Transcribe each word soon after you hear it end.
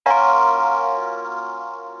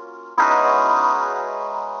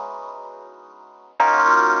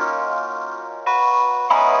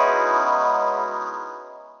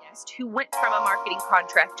who went from a marketing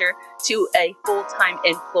contractor to a full-time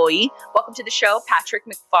employee. Welcome to the show, Patrick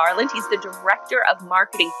McFarland. He's the Director of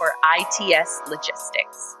Marketing for ITS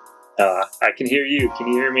Logistics. I can hear you. Can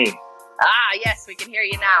you hear me? Yes, we can hear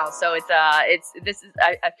you now. So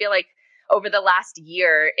I feel like over the last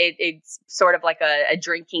year, it's sort of like a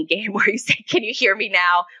drinking game where you say, can you hear me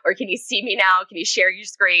now? Or can you see me now? Can you share your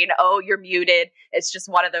screen? Oh, you're muted. It's just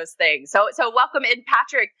one of those things. So welcome in,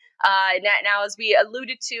 Patrick. Now, as we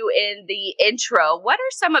alluded to in the intro, what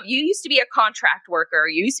are some of, you used to be a contract worker,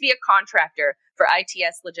 you used to be a contractor for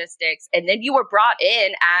ITS Logistics, and then you were brought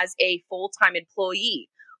in as a full-time employee.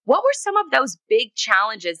 What were some of those big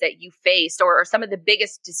challenges that you faced, or some of the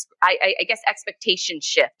biggest, I guess, expectation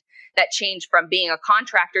shift that changed from being a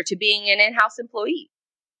contractor to being an in-house employee?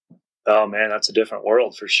 Oh man, that's a different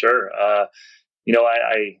world for sure. I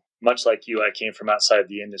much like you, I came from outside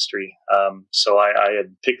the industry. So I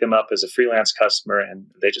had picked them up as a freelance customer, and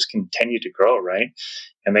they just continued to grow, right?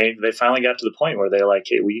 And they finally got to the point where they're like,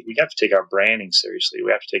 hey, we got to take our branding seriously.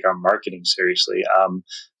 We have to take our marketing seriously.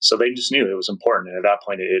 So they just knew it was important. And at that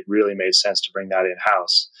point, it really made sense to bring that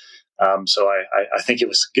in-house. So I think it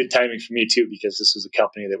was good timing for me too, because this was a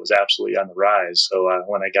company that was absolutely on the rise. So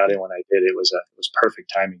when I got in, when I did, it was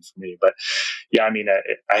perfect timing for me. But yeah, I mean,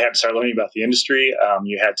 I had to start learning about the industry.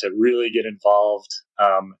 You had to really get involved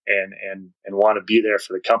and want to be there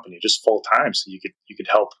for the company just full time, so you could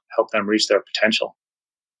help them reach their potential.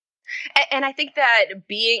 And I think that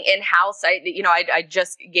being in-house, I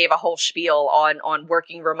just gave a whole spiel on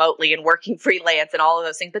working remotely and working freelance and all of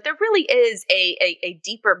those things, but there really is a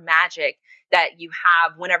deeper magic that you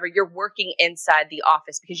have whenever you're working inside the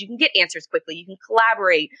office, because you can get answers quickly. You can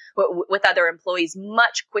collaborate with other employees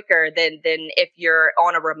much quicker than if you're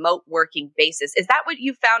on a remote working basis. Is that what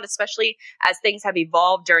you found, especially as things have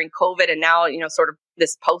evolved during COVID and now, sort of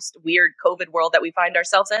this post-weird COVID world that we find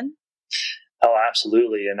ourselves in? Oh,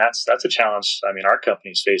 absolutely. And that's a challenge. I mean, our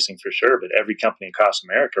company's facing for sure, but every company across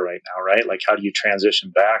America right now, right? Like, how do you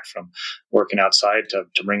transition back from working outside to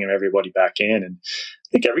bringing everybody back in? And I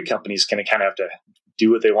think every company's going to kind of have to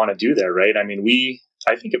do what they want to do there, right? I mean,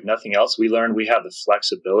 I think if nothing else, we learned we have the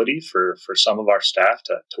flexibility for some of our staff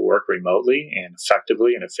to work remotely and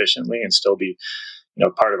effectively and efficiently and still be,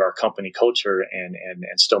 part of our company culture and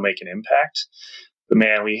still make an impact. But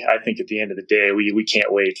man, I think at the end of the day, we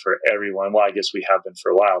can't wait for everyone. Well, I guess we have been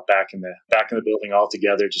for a while back in the building all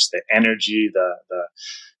together. Just the energy, the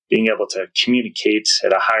being able to communicate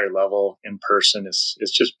at a higher level in person is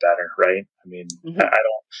just better, right? I mean, mm-hmm.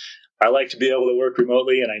 I like to be able to work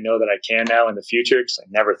remotely, and I know that I can now in the future, because I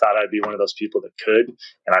never thought I'd be one of those people that could,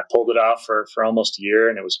 and I pulled it off for almost a year,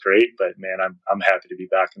 and it was great. But man, I'm happy to be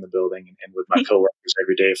back in the building and with my coworkers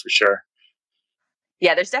every day for sure.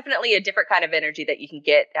 Yeah, there's definitely a different kind of energy that you can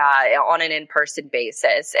get on an in-person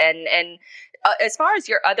basis. And as far as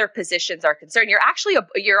your other positions are concerned,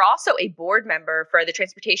 you're also a board member for the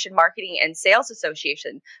Transportation Marketing and Sales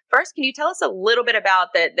Association. First, can you tell us a little bit about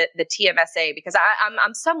the TMSA? Because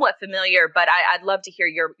I'm somewhat familiar, but I'd love to hear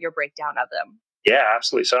your breakdown of them. Yeah,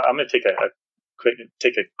 absolutely. So I'm going to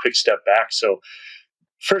take a quick step back. So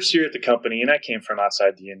first year at the company, and I came from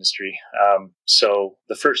outside the industry. So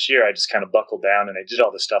the first year, I just kind of buckled down and I did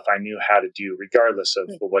all the stuff I knew how to do, regardless of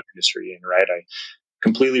what industry you're in, right? I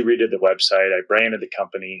completely redid the website. I branded the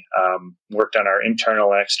company, worked on our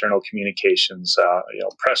internal and external communications,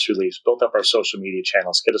 press release, built up our social media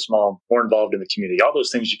channels, get us more involved in the community, all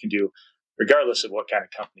those things you can do, regardless of what kind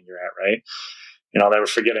of company you're at, right? I'll never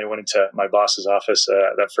forget, I went into my boss's office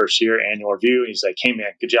that first year, annual review, and he's like, hey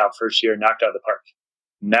man, good job, first year, knocked out of the park.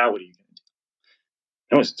 Now what are you going to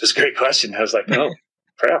do? It was just a great question. I was like, oh,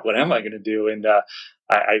 crap, what am I going to do? And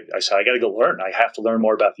I said, I got to go learn. I have to learn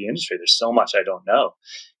more about the industry. There's so much I don't know.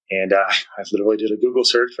 And I literally did a Google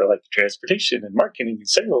search for like transportation and marketing and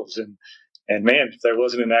sales. And man, there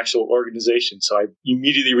wasn't an actual organization. So I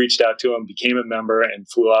immediately reached out to them, became a member, and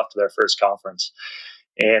flew off to their first conference.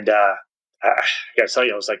 And I got to tell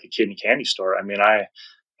you, I was like a kid in a candy store. I mean, I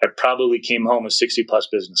probably came home with 60 plus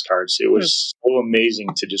business cards. It was so amazing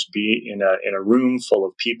to just be in a room full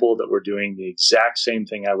of people that were doing the exact same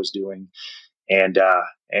thing I was doing, and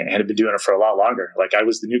had been doing it for a lot longer. Like, I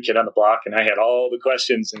was the new kid on the block, and I had all the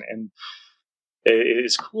questions. And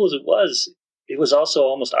as cool as it was also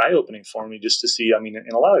almost eye-opening for me just to see. I mean,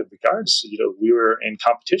 in a lot of regards, we were in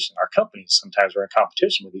competition. Our companies sometimes were in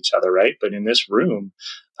competition with each other, right? But in this room,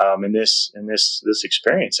 in this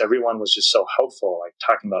experience, everyone was just so helpful, like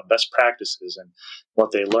talking about best practices and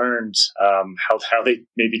what they learned, how they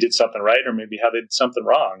maybe did something right or maybe how they did something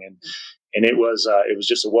wrong, and it was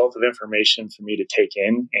just a wealth of information for me to take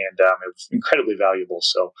in, and it was incredibly valuable.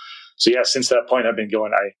 So so yeah, since that point, I've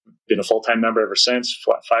been a full-time member ever since,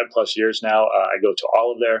 5+ years now. I go to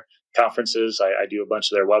all of their conferences. I do a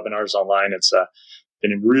bunch of their webinars online. It's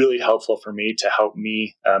been really helpful for me to help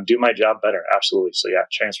me do my job better. Absolutely. So yeah,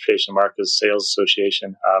 Transportation Markets Sales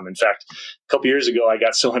Association. In fact, a couple years ago, I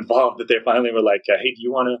got so involved that they finally were like, "Hey, do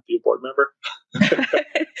you want to be a board member?"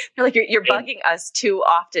 You're like, you're bugging us too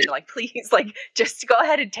often. Like, please, like, just go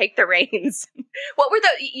ahead and take the reins. What were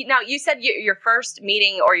now you said your first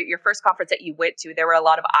meeting or your first conference that you went to, there were a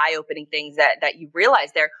lot of eye-opening things that you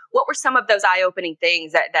realized there. What were some of those eye-opening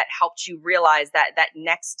things that helped you realize that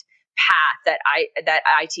next path that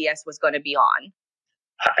ITS was going to be on?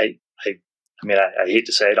 I mean, I hate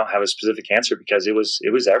to say I don't have a specific answer because it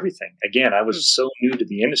was everything. Again, I was so new to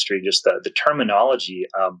the industry, just the terminology,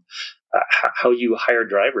 how you hire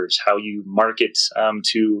drivers, how you market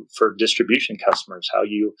for distribution customers, how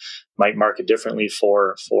you might market differently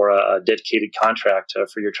for a dedicated contract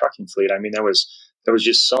for your trucking fleet. I mean, there was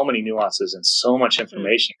just so many nuances and so much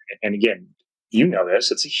information. And again, you know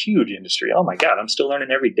this, it's a huge industry. Oh my God, I'm still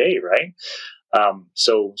learning every day, right?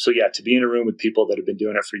 So yeah, to be in a room with people that have been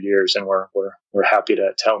doing it for years and we're happy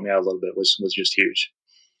to help me out a little bit was just huge.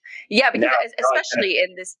 Yeah, because especially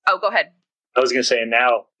in this. Oh, go ahead. I was going to say, and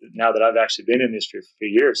now that I've actually been in this for a few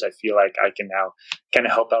years, I feel like I can now kind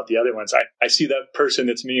of help out the other ones. I see that person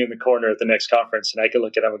that's me in the corner at the next conference, and I can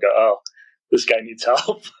look at them and go, "Oh, this guy needs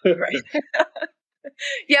help." Right.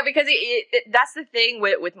 Yeah, because that's the thing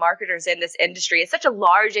with marketers in this industry. It's such a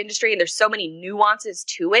large industry and there's so many nuances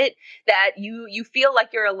to it that you feel like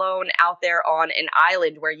you're alone out there on an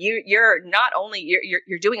island where you're not only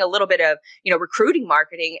you're doing a little bit of, recruiting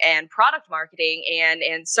marketing and product marketing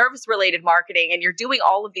and service related marketing, and you're doing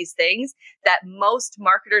all of these things that most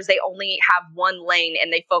marketers, they only have one lane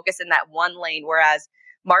and they focus in that one lane, whereas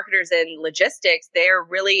marketers in logistics, they're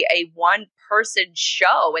really a one person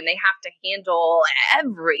show and they have to handle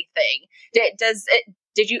everything.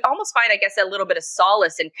 Did you almost find, I guess, a little bit of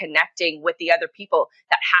solace in connecting with the other people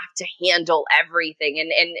that have to handle everything?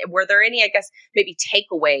 And were there any, I guess, maybe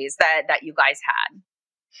takeaways that you guys had?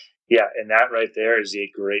 Yeah, and that right there is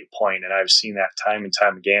a great point. And I've seen that time and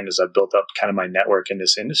time again as I've built up kind of my network in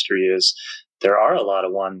this industry is there are a lot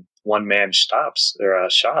of one-man shops. There are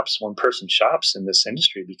shops, one-person shops in this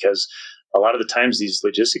industry because a lot of the times these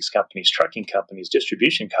logistics companies, trucking companies,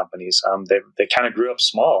 distribution companies, they kind of grew up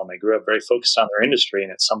small and they grew up very focused on their industry.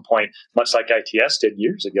 And at some point, much like ITS did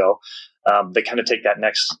years ago, they kind of take that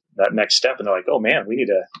next step and they're like, oh man, we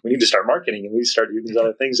need to start marketing and we start doing these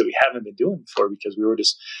other things that we haven't been doing before because we were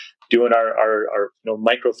just doing our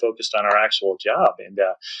micro focused on our actual job. And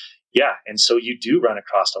yeah, and so you do run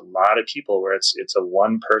across a lot of people where it's a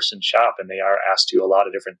one person shop and they are asked to do a lot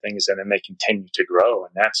of different things and then they continue to grow.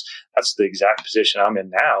 And that's the exact position I'm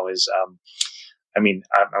in now is,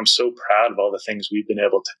 I'm so proud of all the things we've been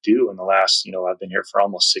able to do in the last, I've been here for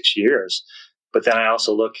almost 6 years. But then I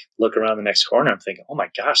also look around the next corner. I'm thinking, oh my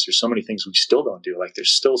gosh, there's so many things we still don't do. Like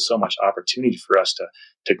there's still so much opportunity for us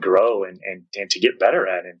to grow and to get better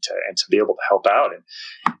at and to be able to help out.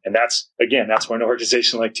 And that's where an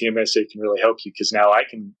organization like TMSA can really help you because now I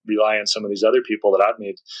can rely on some of these other people that I've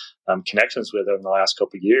made connections with over the last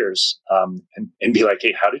couple of years and be like,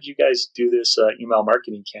 hey, how did you guys do this email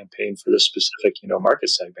marketing campaign for this specific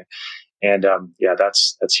market segment? And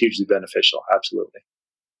that's hugely beneficial. Absolutely.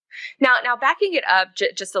 Now backing it up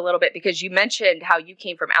just a little bit, because you mentioned how you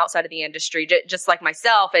came from outside of the industry, just like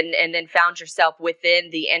myself, and then found yourself within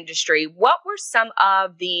the industry. What were some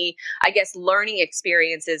of the, I guess, learning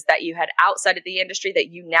experiences that you had outside of the industry that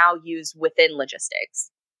you now use within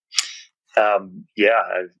logistics?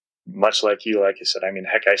 Much like you, like I said,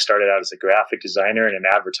 I started out as a graphic designer in an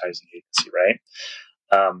advertising agency, right?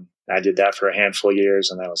 I did that for a handful of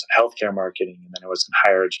years, and then I was in healthcare marketing, and then I was in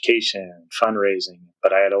higher education and fundraising.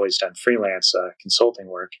 But I had always done freelance consulting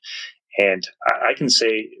work, and I can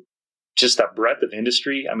say just that breadth of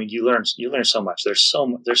industry. You learn so much. There's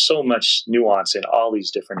so much nuance in all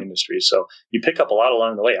these different industries. So you pick up a lot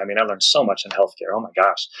along the way. I learned so much in healthcare. Oh my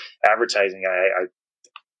gosh, advertising.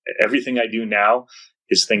 Everything I do now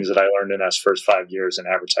is things that I learned in those first 5 years in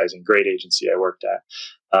advertising. Great agency I worked at.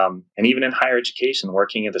 And even in higher education,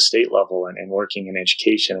 working at the state level and working in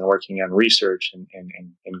education and working on research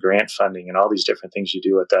and grant funding and all these different things you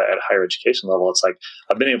do at higher education level, it's like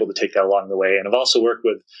I've been able to take that along the way. And I've also worked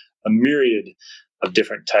with a myriad of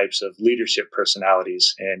different types of leadership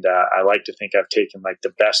personalities. And I like to think I've taken like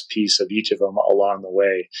the best piece of each of them along the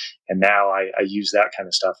way. And now I use that kind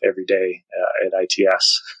of stuff every day at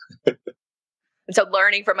ITS. And so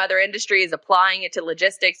learning from other industries, applying it to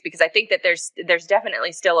logistics, because I think that there's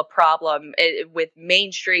definitely still a problem with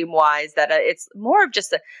mainstream wise that it's more of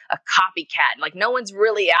just a copycat. Like no one's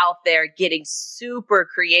really out there getting super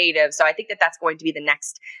creative. So I think that that's going to be the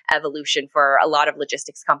next evolution for a lot of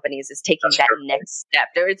logistics companies is taking that next step.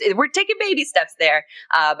 We're taking baby steps there,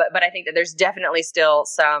 but I think that there's definitely still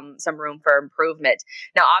some room for improvement.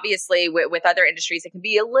 Now, obviously, with other industries, it can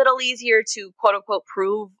be a little easier to quote unquote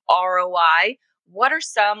prove ROI. What are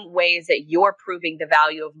some ways that you're proving the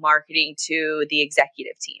value of marketing to the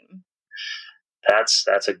executive team?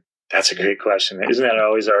 That's a great question. Isn't that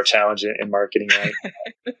always our challenge in marketing, right?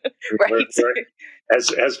 Right.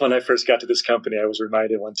 As when I first got to this company, I was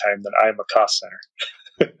reminded one time that I am a cost center.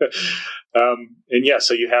 And yeah,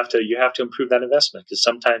 so you have to improve that investment because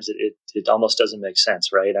sometimes it almost doesn't make sense,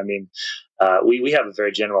 right? I mean, we have a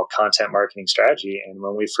very general content marketing strategy, and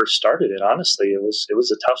when we first started it, honestly, it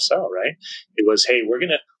was a tough sell, right? It was, hey, we're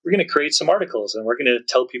gonna create some articles and we're gonna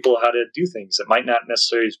tell people how to do things that might not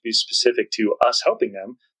necessarily be specific to us helping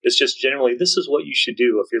them. It's just generally this is what you should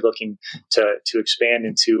do if you're looking to expand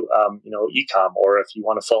into e-com or if you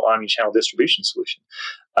want a full omni-channel distribution solution.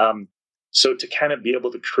 So to kind of be able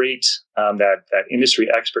to create that industry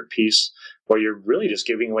expert piece where you're really just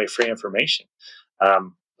giving away free information,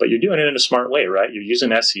 but you're doing it in a smart way, right? You're using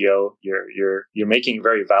SEO. You're making it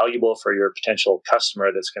very valuable for your potential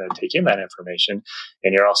customer that's going to take in that information,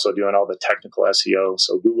 and you're also doing all the technical SEO.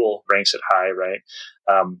 So Google ranks it high, right?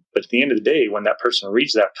 But at the end of the day, when that person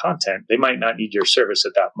reads that content, they might not need your service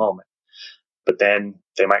at that moment. But then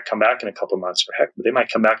they might come back in a couple of months, or heck, they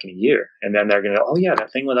might come back in a year. And then they're going to, oh yeah,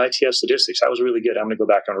 that thing with ITS Logistics, that was really good. I'm going to go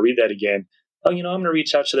back and read that again. Oh, I'm going to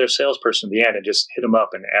reach out to their salesperson at the end and just hit them up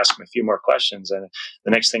and ask them a few more questions. And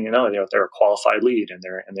the next thing you know, they're a qualified lead and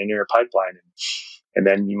they're near your pipeline. And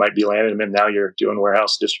then you might be landing them and now you're doing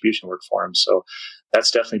warehouse distribution work for them. So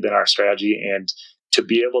that's definitely been our strategy. And to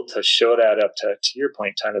be able to show that up to your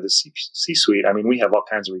point, kind of the C-suite, I mean, we have all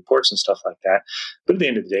kinds of reports and stuff like that. But at the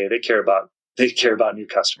end of the day, they care about new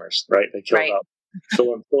customers, right? They care about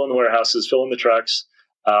filling the warehouses, filling the trucks.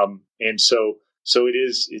 And so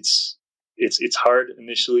it's hard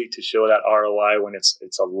initially to show that ROI when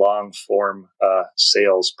it's a long form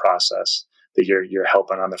sales process that you're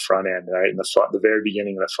helping on the front end, right? In the very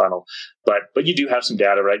beginning of the funnel. But you do have some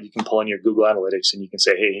data, right? You can pull in your Google Analytics and you can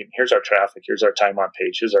say, hey, here's our traffic, here's our time on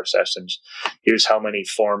page, here's our sessions, here's how many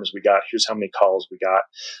forms we got, here's how many calls we got.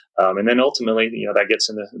 And then ultimately, that gets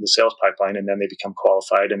in the sales pipeline and then they become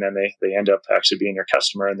qualified and then they end up actually being your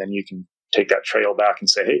customer. And then you can take that trail back and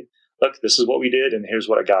say, hey, look, this is what we did and here's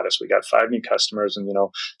what it got us. We got 5 new customers and,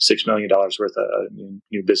 $6 million worth of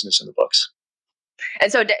new business in the books.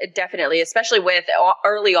 And so definitely, especially with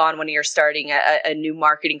early on when you're starting a new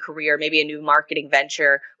marketing career, maybe a new marketing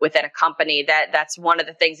venture within a company, that's one of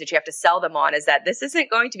the things that you have to sell them on is that this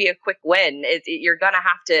isn't going to be a quick win. You're going to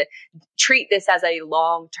have to treat this as a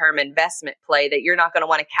long-term investment play that you're not going to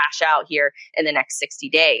want to cash out here in the next 60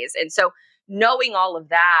 days. And so knowing all of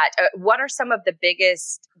that, what are some of the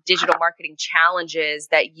biggest digital marketing challenges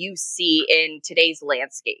that you see in today's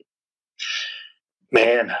landscape?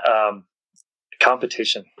 Man,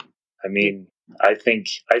 competition. I mean, I think,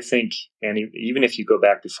 and even if you go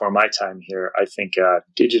back before my time here, I think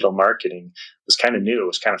digital marketing was kind of new. It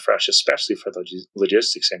was kind of fresh, especially for the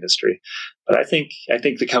logistics industry. But I think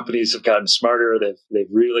the companies have gotten smarter. They've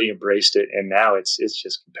really embraced it, and now it's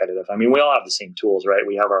just competitive. I mean, we all have the same tools, right?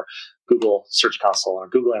 We have our Google Search Console, our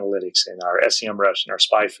Google Analytics, and our SEMrush, and our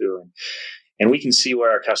SpyFu, and we can see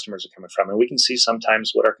where our customers are coming from, and we can see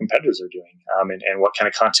sometimes what our competitors are doing, and what kind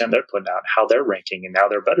of content they're putting out, how they're ranking, and now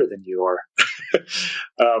they're better than you are.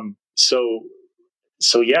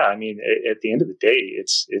 So yeah, I mean, at the end of the day,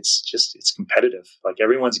 it's competitive. Like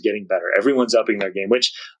everyone's getting better, everyone's upping their game.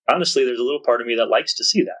 Which honestly, there's a little part of me that likes to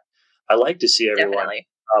see that. I like to see everyone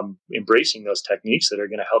embracing those techniques that are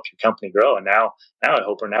going to help your company grow. And now I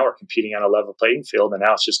hope we're competing on a level playing field. And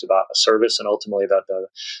now it's just about a service and ultimately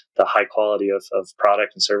the high quality of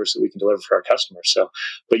product and service that we can deliver for our customers. So,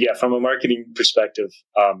 but yeah, from a marketing perspective,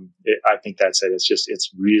 I think that's it.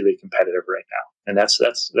 It's really competitive right now. And that's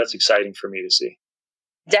exciting for me to see.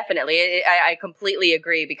 Definitely. I completely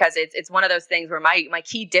agree because it's one of those things where my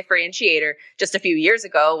key differentiator just a few years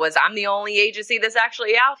ago was I'm the only agency that's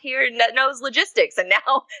actually out here and that knows logistics. And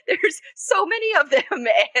now there's so many of them.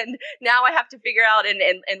 And now I have to figure out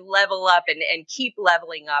and level up and keep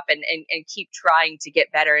leveling up and keep trying to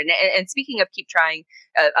get better. And speaking of keep trying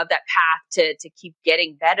of that path to keep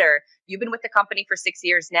getting better, you've been with the company for 6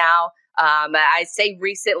 years now. I say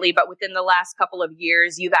recently, but within the last couple of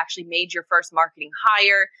years, you've actually made your first marketing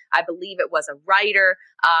hire. I believe it was a writer.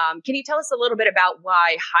 Can you tell us a little bit about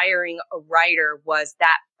why hiring a writer was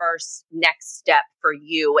that first next step for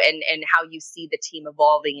you and how you see the team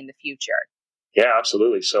evolving in the future? Yeah,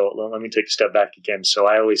 absolutely. So let me take a step back again. So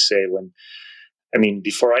I always say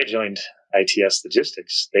before I joined ITS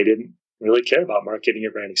Logistics, they didn't really care about marketing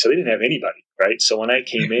or branding. So they didn't have anybody, right? So when I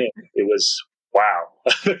came in, it was, wow,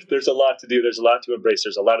 there's a lot to do. There's a lot to embrace.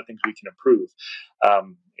 There's a lot of things we can improve.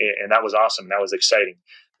 And that was awesome. That was exciting.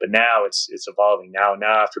 But now it's evolving. Now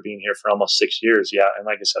after being here for almost 6 years, yeah. And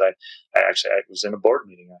like I said, I was in a board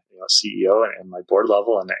meeting, CEO and my board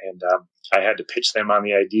level, and I had to pitch them on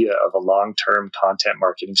the idea of a long-term content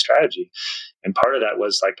marketing strategy. And part of that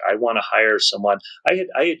was like, I want to hire someone. I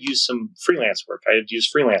had used some freelance work. I had used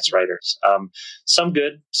freelance writers, some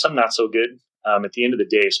good, some not so good. At the end of the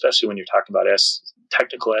day, especially when you're talking about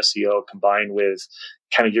technical SEO combined with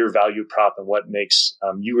kind of your value prop and what makes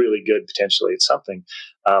you really good potentially at something,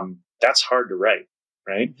 that's hard to write,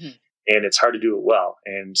 right? Mm-hmm. And it's hard to do it well.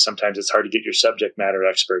 And sometimes it's hard to get your subject matter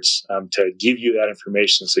experts to give you that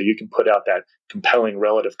information so you can put out that compelling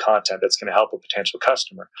relative content that's going to help a potential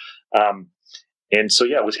customer. And so,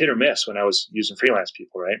 yeah, it was hit or miss when I was using freelance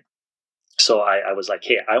people, right? So I was like,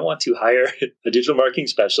 hey, I want to hire a digital marketing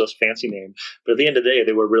specialist, fancy name. But at the end of the day,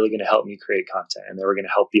 they were really going to help me create content, and they were going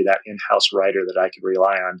to help be that in-house writer that I could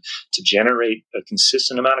rely on to generate a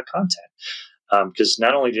consistent amount of content. Because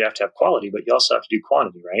not only do you have to have quality, but you also have to do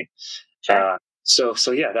quantity, right? Sure.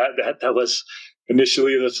 So yeah, that was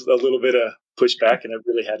initially a little bit of pushback, and I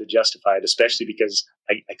really had to justify it, especially because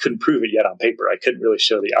I couldn't prove it yet on paper. I couldn't really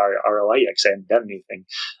show the ROI yet because I hadn't done anything.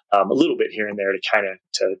 A little bit here and there to kind of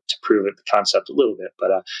to prove it, the concept a little bit.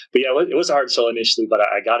 But yeah, it was a hard sell initially, but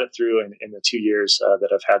I got it through in the 2 years that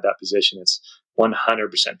I've had that position. It's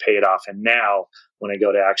 100% paid off. And now when I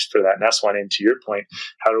go to ask for that next one, and to your point,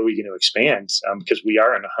 how are we going to expand? Because we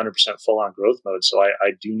are in 100% full on growth mode. So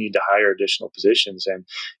I do need to hire additional positions. And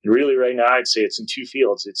really right now, I'd say it's in two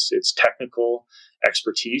fields. It's technical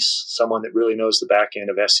expertise, someone that really knows the back end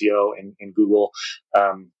of SEO and Google,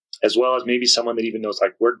 as well as maybe someone that even knows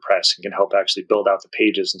like WordPress and can help actually build out the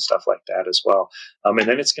pages and stuff like that as well. And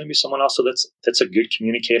then it's going to be someone also that's a good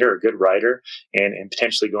communicator, a good writer, and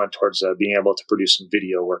potentially going towards being able to produce some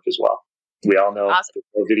video work as well. We all know awesome.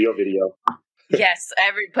 video. Yes,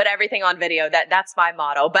 put everything on video. That's my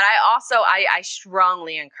motto. But I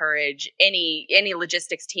strongly encourage any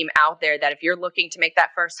logistics team out there that if you're looking to make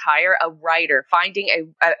that first hire, a writer, finding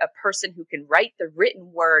a person who can write the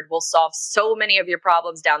written word will solve so many of your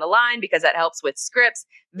problems down the line, because that helps with scripts,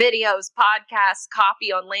 videos, podcasts,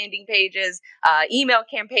 copy on landing pages, email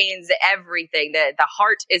campaigns, everything. The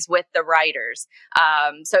heart is with the writers.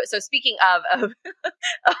 So speaking of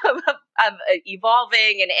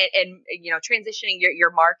evolving and transitioning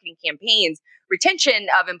your marketing campaigns, retention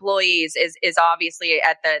of employees is obviously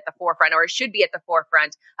at the forefront, or it should be at the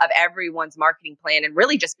forefront of everyone's marketing plan and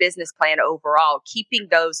really just business plan overall, keeping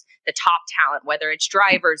the top talent, whether it's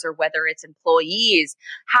drivers or whether it's employees.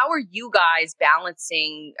 How are you guys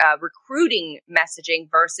balancing recruiting messaging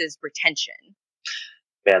versus retention?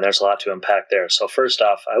 Man, there's a lot to unpack there. So first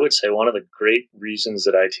off, I would say one of the great reasons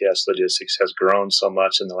that ITS Logistics has grown so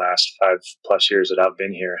much in the last 5+ years that I've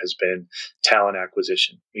been here has been talent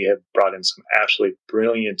acquisition. We have brought in some absolutely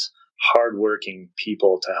brilliant, hardworking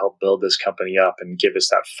people to help build this company up and give us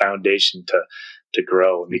that foundation to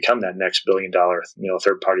grow and become that next $1 billion,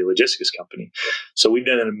 third-party logistics company. So we've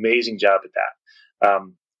done an amazing job at that.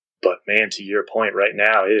 But man, to your point, right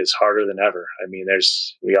now it is harder than ever. I mean,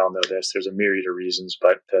 we all know this. There's a myriad of reasons,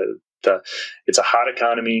 but it's a hot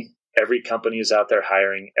economy. Every company is out there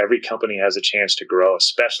hiring. Every company has a chance to grow,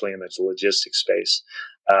 especially in the logistics space.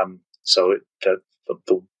 So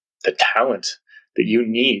the talent that you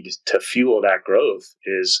need to fuel that growth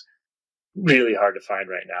is really hard to find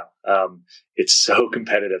right now. It's so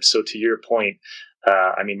competitive. So to your point,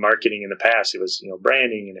 marketing in the past, it was,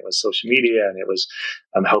 branding, and it was social media, and it was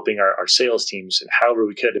helping our sales teams and however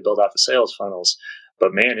we could to build out the sales funnels.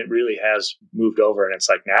 But man, it really has moved over, and it's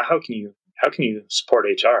like, now how can you support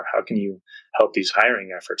HR? How can you help these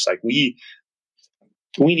hiring efforts? Like we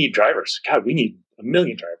need drivers. God, we need 1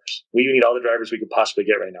 million drivers. We need all the drivers we could possibly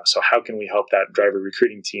get right now. So how can we help that driver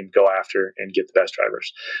recruiting team go after and get the best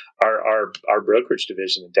drivers? Our brokerage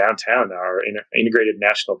division in downtown, our integrated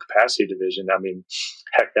national capacity division. I mean,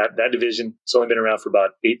 heck, that division has only been around for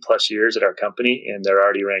about 8+ years at our company, and they're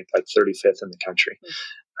already ranked like 35th in the country.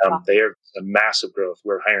 They are a massive growth.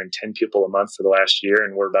 We're hiring 10 people a month for the last year,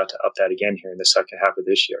 and we're about to up that again here in the second half of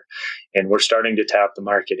this year. And we're starting to tap the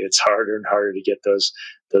market. It's harder and harder to get those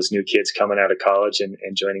new kids coming out of college and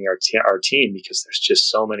joining our team, because there's just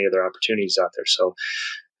so many other opportunities out there. So,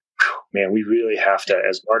 man, we really have to,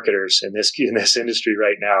 as marketers in this industry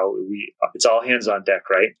right now, it's all hands on deck,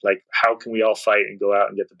 right? Like, how can we all fight and go out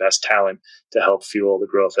and get the best talent to help fuel the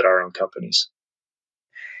growth at our own companies?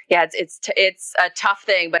 Yeah, it's a tough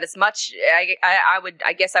thing, but it's much.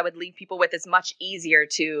 I guess I would leave people with, it's much easier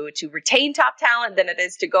to retain top talent than it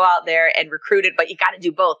is to go out there and recruit it. But you got to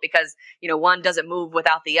do both, because one doesn't move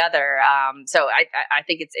without the other. So I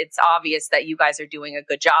think it's obvious that you guys are doing a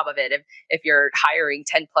good job of it. If you're hiring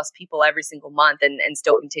 10 plus people every single month and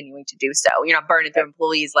still continuing to do so, you're not burning through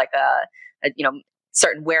employees like a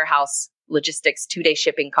certain warehouse logistics 2-day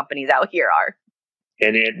shipping companies out here are.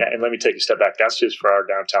 And let me take a step back. That's just for our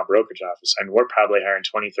downtown brokerage office. I mean, we're probably hiring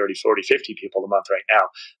 20, 30, 40, 50 people a month right now.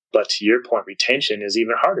 But to your point, retention is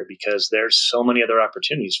even harder because there's so many other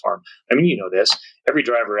opportunities for them. I mean, this. Every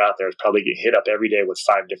driver out there is probably getting hit up every day with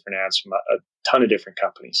 5 different ads from a ton of different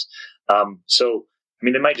companies. So, I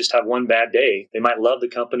mean, they might just have one bad day. They might love the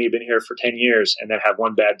company, been here for 10 years, and then have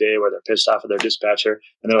one bad day where they're pissed off at their dispatcher.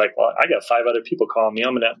 And they're like, well, I got 5 other people calling me.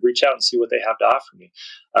 I'm going to reach out and see what they have to offer me.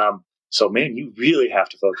 So, man, you really have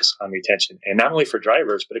to focus on retention, and not only for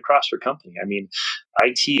drivers, but across your company. I mean,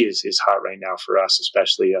 IT is hot right now for us,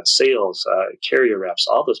 especially sales, carrier reps,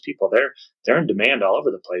 all those people. They're in demand all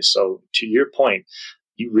over the place. So, to your point,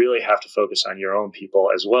 you really have to focus on your own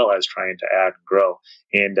people as well as trying to add and grow.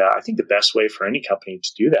 And I think the best way for any company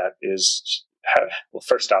to do that is, well,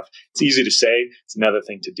 first off, it's easy to say. It's another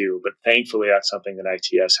thing to do. But thankfully, that's something that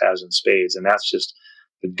ITS has in spades, and that's just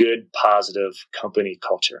the good, positive company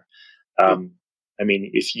culture. I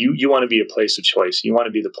mean, if you want to be a place of choice, you want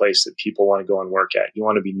to be the place that people want to go and work at. You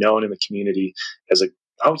want to be known in the community as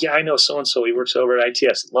oh yeah, I know so-and-so, he works over at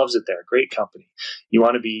ITS, loves it there, great company. You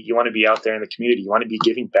want to be out there in the community. You want to be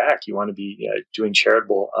giving back. You want to be doing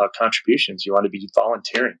charitable contributions. You want to be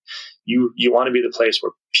volunteering. You want to be the place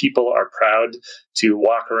where people are proud to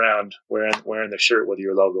walk around wearing the shirt with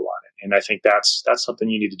your logo on it. And I think that's something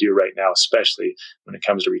you need to do right now, especially when it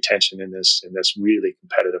comes to retention in this really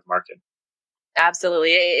competitive market.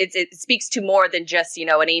 Absolutely. It speaks to more than just,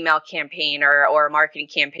 an email campaign or a marketing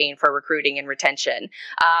campaign for recruiting and retention.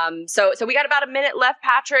 So we got about a minute left,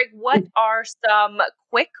 Patrick. What are some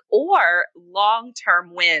quick or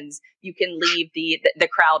long-term wins you can leave the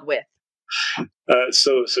crowd with?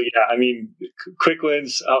 So yeah, I mean, quick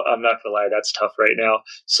wins, I'm not gonna lie, that's tough right now.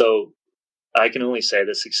 So I can only say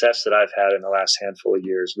the success that I've had in the last handful of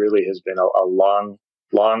years really has been a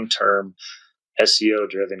long-term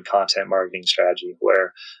SEO-driven content marketing strategy,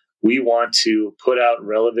 where we want to put out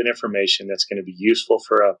relevant information that's going to be useful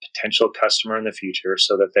for a potential customer in the future,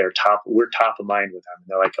 so that we're top of mind with them. And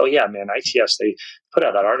they're like, oh yeah, man, ITS, they put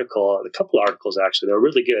out that article, a couple of articles actually, they're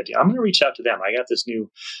really good. I'm going to reach out to them. I got this new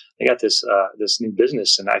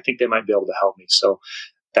business, and I think they might be able to help me. So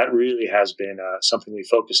that really has been something we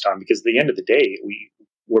focused on, because at the end of the day,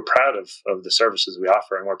 we're proud of the services we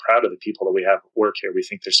offer, and we're proud of the people that we have work here. We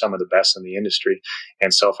think they're some of the best in the industry.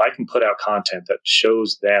 And so if I can put out content that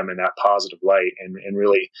shows them in that positive light and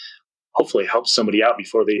really hopefully helps somebody out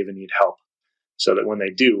before they even need help, so that when they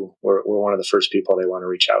do, we're one of the first people they want to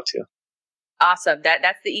reach out to. Awesome.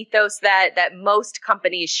 That's the ethos that most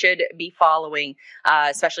companies should be following,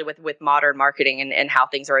 especially with modern marketing and how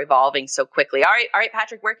things are evolving so quickly. All right,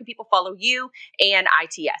 Patrick, where can people follow you and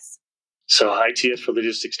ITS? So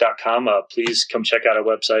itsforlogistics.com. Please come check out our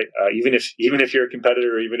website. Even if you're a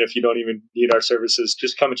competitor, or even if you don't even need our services,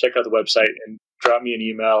 just come and check out the website and drop me an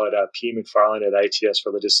email at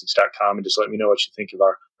pmcfarland@itsforlogistics.com and just let me know what you think of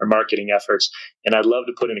our marketing efforts. And I'd love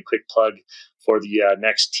to put in a quick plug for the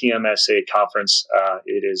next TMSA conference.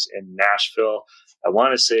 It is in Nashville. I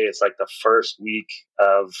want to say it's like the first week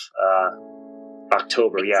of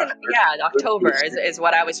October, October is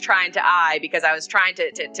what I was trying to eye, because I was trying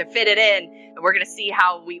to fit it in, and we're going to see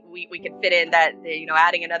how we can fit in that,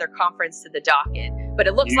 adding another conference to the docket. But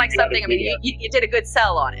it looks like something. I mean, you did a good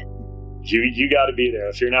sell on it. You got to be there.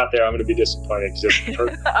 If you're not there, I'm going to be disappointed.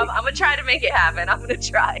 I'm going to try to make it happen. I'm going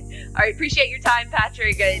to try. All right, appreciate your time,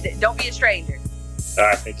 Patrick. Don't be a stranger. All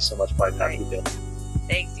right, thank you so much, Mike. Have a good day.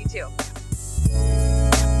 Thanks, you too.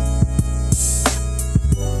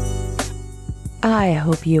 I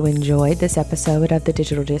hope you enjoyed this episode of the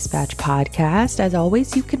Digital Dispatch podcast. As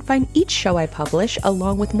always, you can find each show I publish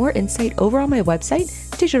along with more insight over on my website,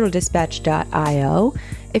 digitaldispatch.io.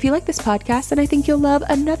 If you like this podcast, then I think you'll love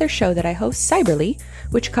another show that I host, Cyberly,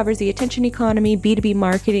 which covers the attention economy, B2B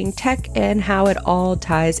marketing, tech, and how it all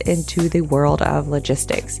ties into the world of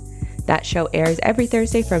logistics. That show airs every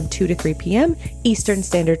Thursday from 2 to 3 p.m. Eastern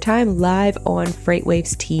Standard Time, live on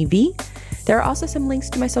FreightWaves TV. There are also some links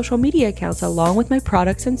to my social media accounts along with my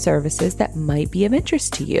products and services that might be of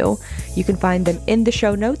interest to you. You can find them in the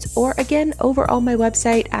show notes or again over on my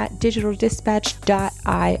website at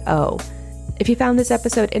digitaldispatch.io. If you found this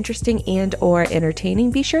episode interesting and or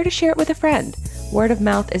entertaining, be sure to share it with a friend. Word of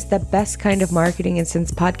mouth is the best kind of marketing, and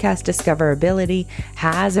since podcast discoverability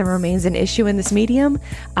has and remains an issue in this medium,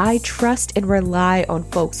 I trust and rely on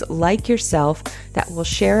folks like yourself that will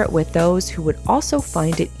share it with those who would also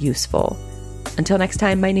find it useful. Until next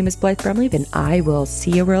time, my name is Blythe Brumleve, and I will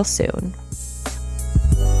see you real soon.